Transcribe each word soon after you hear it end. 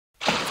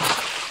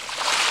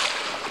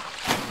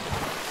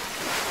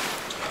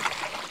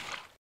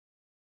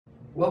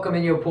Welcome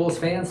Inyo Pools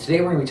fans. Today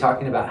we're going to be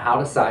talking about how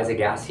to size a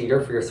gas heater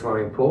for your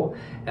swimming pool,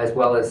 as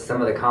well as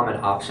some of the common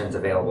options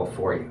available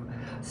for you.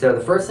 So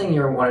the first thing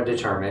you want to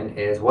determine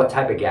is what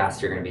type of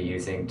gas you're going to be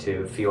using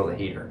to fuel the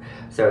heater.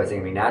 So is it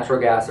going to be natural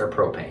gas or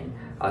propane?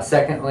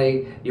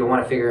 Secondly, you'll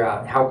want to figure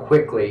out how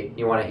quickly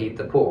you want to heat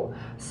the pool.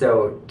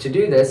 So to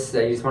do this,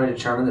 you just want to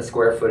determine the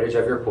square footage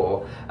of your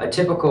pool. A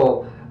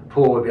typical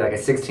pool would be like a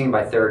 16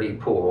 by 30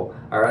 pool,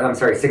 or I'm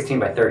sorry, 16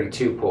 by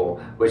 32 pool,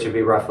 which would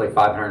be roughly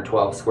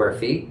 512 square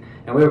feet.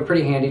 And we have a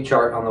pretty handy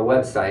chart on the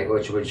website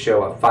which would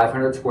show a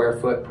 500 square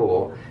foot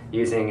pool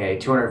using a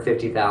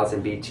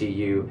 250,000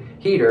 BTU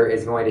heater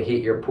is going to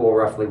heat your pool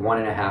roughly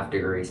 1.5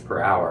 degrees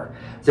per hour.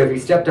 So if you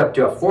stepped up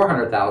to a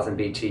 400,000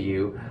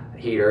 BTU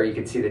heater, you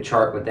can see the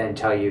chart would then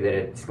tell you that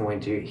it's going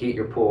to heat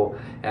your pool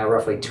at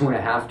roughly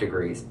 2.5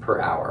 degrees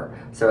per hour.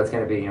 So it's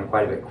going to be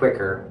quite a bit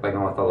quicker by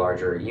going with a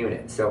larger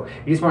unit. So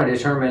you just want to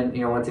determine,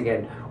 once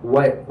again,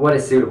 what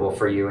is suitable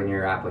for you in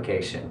your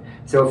application.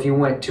 So if you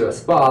went to a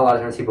spa, a lot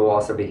of times people will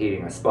also be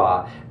heating a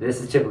spa.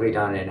 This is typically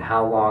done in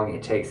how long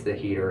it takes the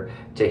heater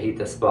to heat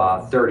the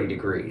spa 30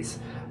 degrees.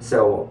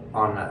 So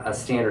on a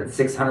standard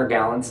 600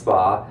 gallon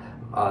spa,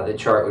 the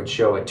chart would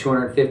show a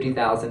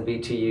 250,000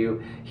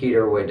 BTU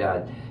heater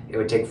it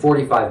would take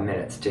 45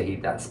 minutes to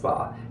heat that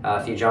spa.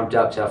 If you jumped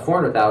up to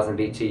 400,000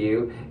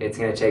 BTU, it's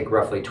going to take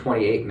roughly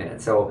 28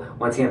 minutes. So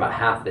once again, about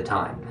half the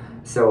time.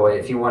 So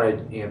if you want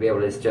to be able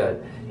to just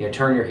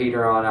turn your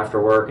heater on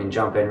after work and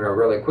jump in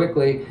really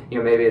quickly,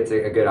 maybe it's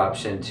a good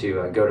option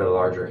to go to the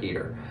larger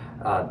heater.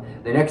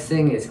 The next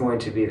thing is going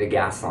to be the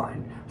gas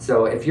line.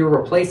 So if you're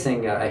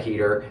replacing a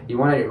heater, you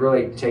want to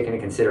really take into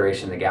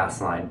consideration the gas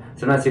line.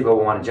 Sometimes people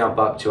will want to jump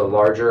up to a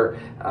larger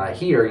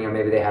heater.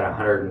 Maybe they had a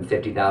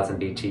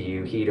 150,000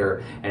 BTU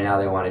heater and now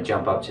they want to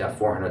jump up to a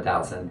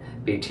 400,000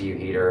 BTU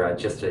heater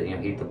just to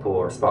heat the pool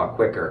or spa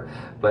quicker.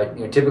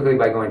 But typically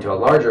by going to a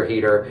larger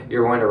heater,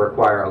 you're going to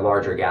require a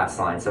larger gas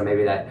line. So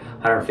maybe that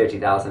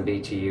 150,000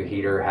 BTU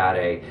heater had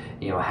a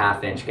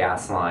half-inch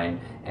gas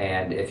line,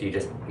 and if you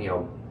just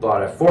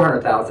bought a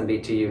 400,000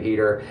 BTU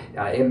heater,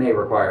 it may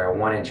require a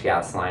 1-inch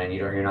gas line, and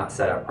you're not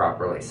set up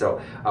properly. So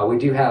we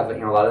do have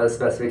a lot of those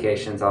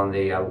specifications on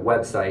the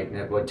website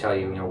that would tell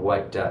you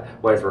what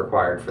is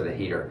required for the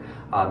heater.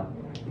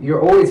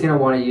 You're always going to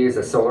want to use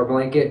a solar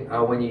blanket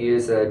when you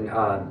use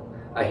a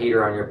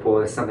heater on your pool.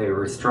 Is something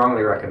we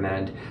strongly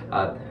recommend.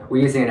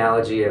 We use the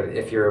analogy of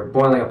if you're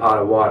boiling a pot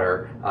of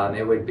water,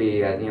 it would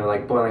be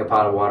like boiling a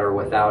pot of water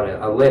without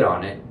a lid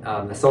on it.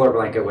 The solar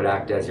blanket would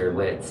act as your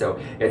lid, so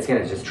it's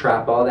going to just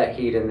trap all that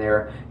heat in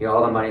there.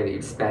 All the money that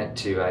you've spent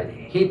to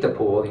heat the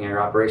pool,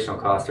 your operational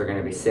costs are going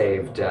to be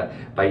saved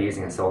by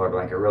using a solar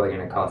blanket. Really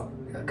going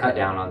to cut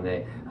down on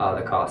the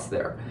cost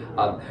there.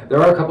 There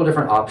are a couple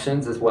different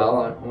options as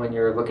well when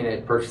you're looking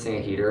at purchasing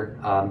a heater.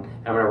 I'm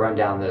going to run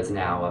down those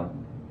now.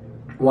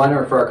 One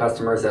are for our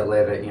customers that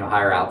live at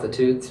higher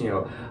altitudes,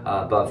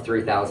 above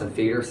 3,000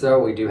 feet or so.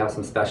 We do have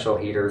some special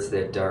heaters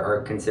that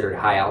are considered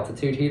high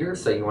altitude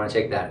heaters, so you want to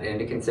take that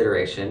into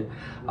consideration.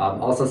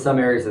 Also, some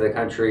areas of the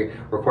country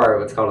require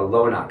what's called a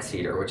low NOx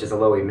heater, which is a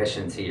low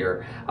emissions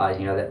heater.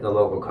 That the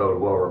local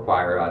code will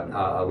require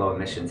a low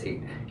emissions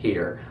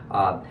heater.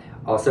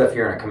 Also, if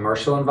you're in a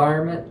commercial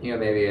environment,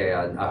 maybe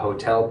a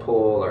hotel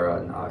pool or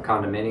a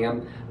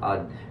condominium,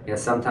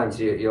 sometimes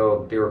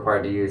you'll be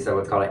required to use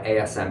what's called an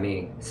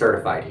ASME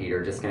certified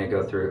heater, just going to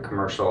go through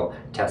commercial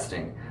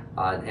testing.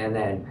 And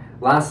then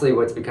lastly,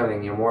 what's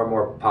becoming more and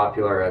more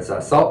popular as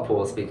salt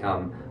pools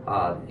become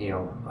a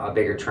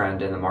bigger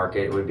trend in the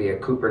market would be a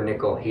Cooper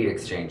nickel heat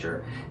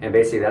exchanger, and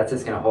basically that's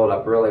just going to hold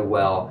up really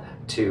well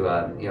to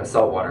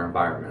saltwater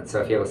environments.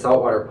 So if you have a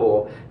saltwater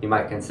pool, you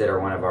might consider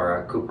one of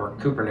our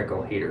Cooper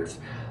nickel heaters.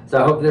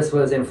 So I hope this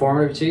was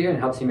informative to you and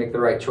helps you make the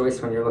right choice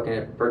when you're looking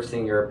at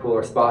purchasing your pool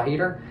or spa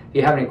heater. If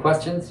you have any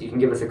questions, you can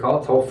give us a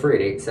call toll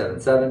free at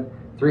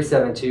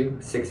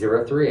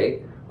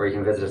 877-372-6038, or you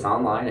can visit us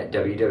online at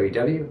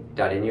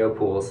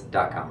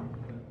www.inyopools.com.